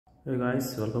Hey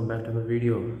guys, welcome back to the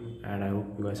video, and I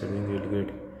hope you guys are doing really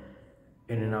good.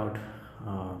 In and out.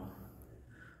 Uh,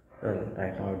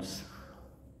 right now it's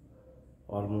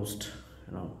almost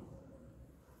you know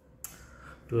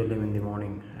 12 a.m. in the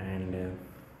morning, and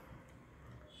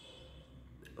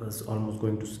I was almost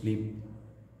going to sleep.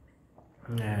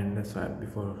 And that's why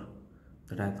before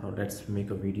that I thought let's make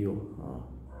a video.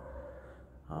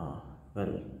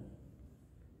 Well,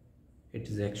 it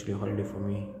is actually a holiday for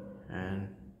me, and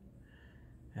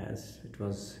as it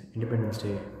was Independence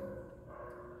Day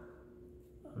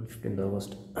on 15th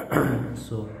August.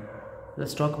 So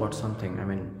let's talk about something. I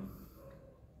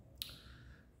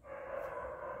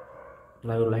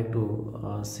would like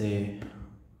to say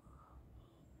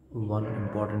one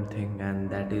important thing, and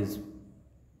that is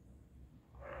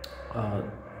uh,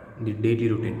 the daily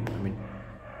routine.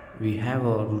 We have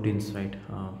our routines, right?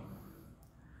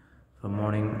 From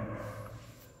morning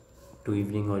to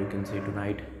evening, or you can say to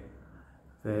night,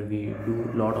 where we do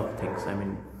a lot of things.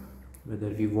 Whether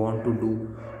we want to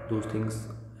do those things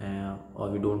or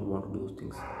we don't want to do those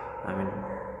things. I mean,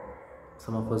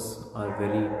 some of us are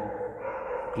very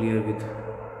clear with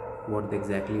what they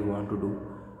exactly want to do,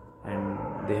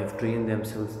 and they have trained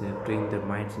themselves, they have trained their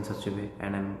minds in such a way.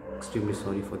 And I'm extremely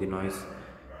sorry for the noise,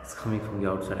 it's coming from the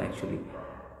outside actually.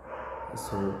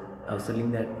 So I was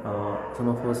telling that some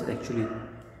of us actually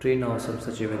train ourselves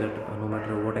such a way that no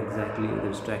matter what exactly the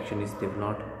distraction is, they will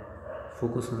not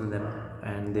focus on them,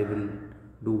 and they will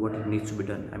do what it needs to be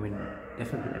done.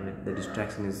 Definitely, the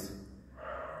distraction is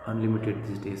unlimited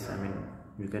these days.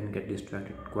 You can get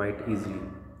distracted quite easily,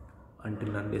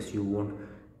 until unless you won't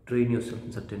train yourself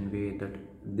in certain way that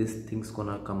this thing's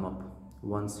gonna come up.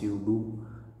 Once you do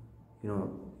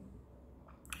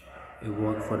a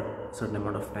work for a certain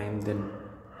amount of time, then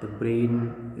the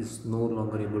brain is no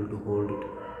longer able to hold it.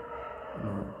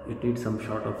 It needs some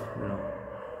sort of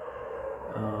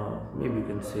maybe you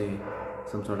can say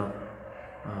some sort of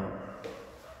uh,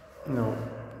 you know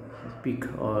peak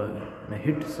or a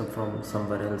hit from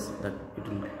somewhere else, that it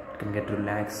can get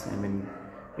relaxed.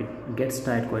 It gets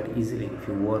tired quite easily if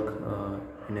you work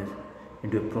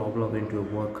into a problem, into a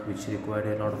work which required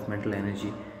a lot of mental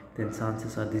energy. Then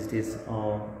chances are these days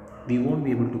we won't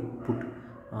be able to put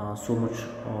so much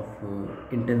of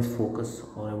intense focus,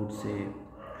 or I would say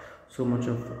so much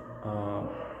of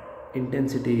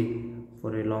intensity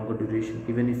for a longer duration.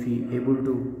 Even if we able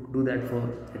to do that for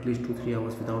at least 2-3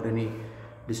 hours without any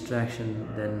distraction,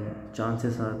 then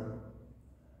chances are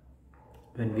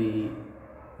when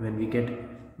we get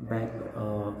back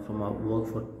from our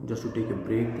work for just to take a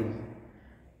break, then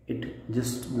it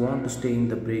just want to stay in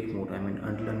the break mode.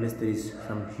 Until unless there is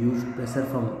some huge pressure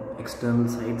from external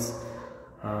sides,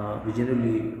 we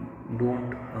generally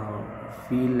don't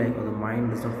feel like, or the mind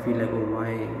does not feel like, oh, why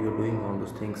you're doing all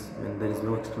those things when there is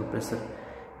no external pressure,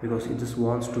 because it just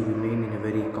wants to remain in a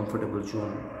very comfortable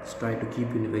zone. It's try to keep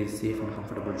you in a very safe and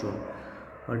comfortable zone.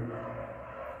 But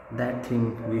that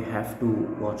thing we have to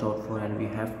watch out for, and we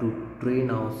have to train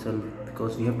ourselves,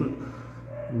 because we have to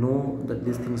know that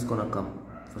this thing is gonna come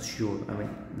for sure.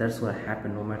 That's what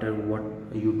happened. No matter what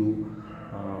you do,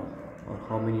 or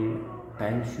how many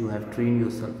times you have trained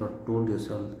yourself or told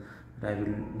yourself that I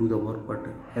will do the work, but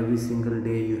every single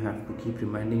day you have to keep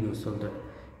reminding yourself that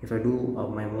if I do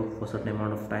my work for a certain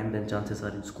amount of time, then chances are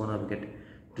it's gonna get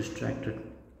distracted.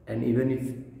 And even if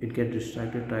it get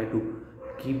distracted, try to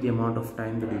keep the amount of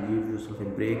time that you give yourself a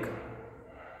break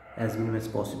as minimum as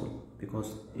possible.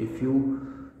 Because if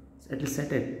you at least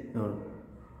set a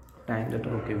time that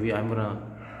okay, I'm gonna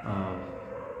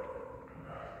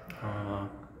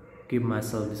give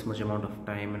myself this much amount of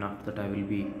time, and after that I will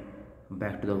be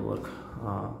back to the work.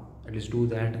 At least do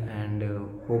that, and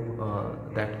hope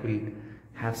that will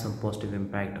have some positive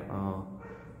impact.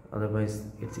 Otherwise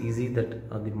it's easy that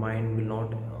the mind will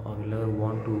not will never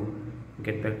want to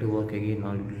get back to work again,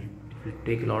 or it will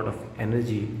take a lot of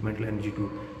energy, mental energy, to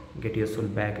get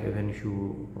yourself back even if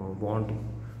you want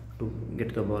to get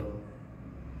to the work.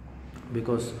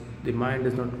 Because the mind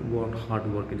does not want hard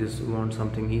work, it just wants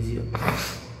something easier.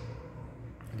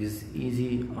 It is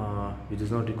easy, which does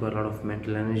not require a lot of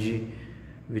mental energy,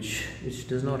 which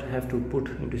does not have to put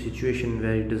into a situation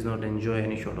where it does not enjoy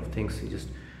any sort of things. It just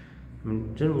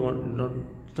don't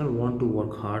want to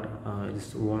work hard.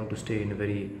 Just want to stay in a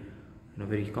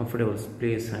very comfortable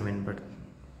place. But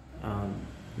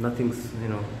nothing's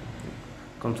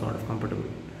comes out of comfortable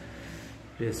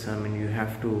place. You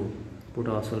have to put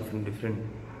ourselves in different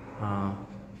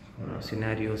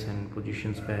scenarios and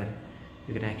positions where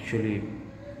you can actually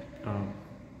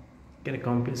can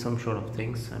accomplish some sort of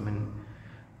things.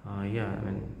 Yeah,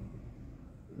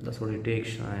 that's what it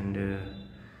takes. And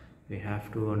we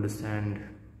have to understand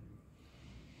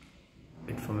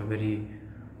it from a very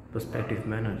perspective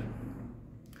manner.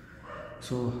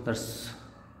 So that's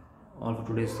all for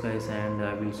today's guys, and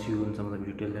I will see you in some other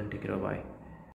video. Till then, take care, bye.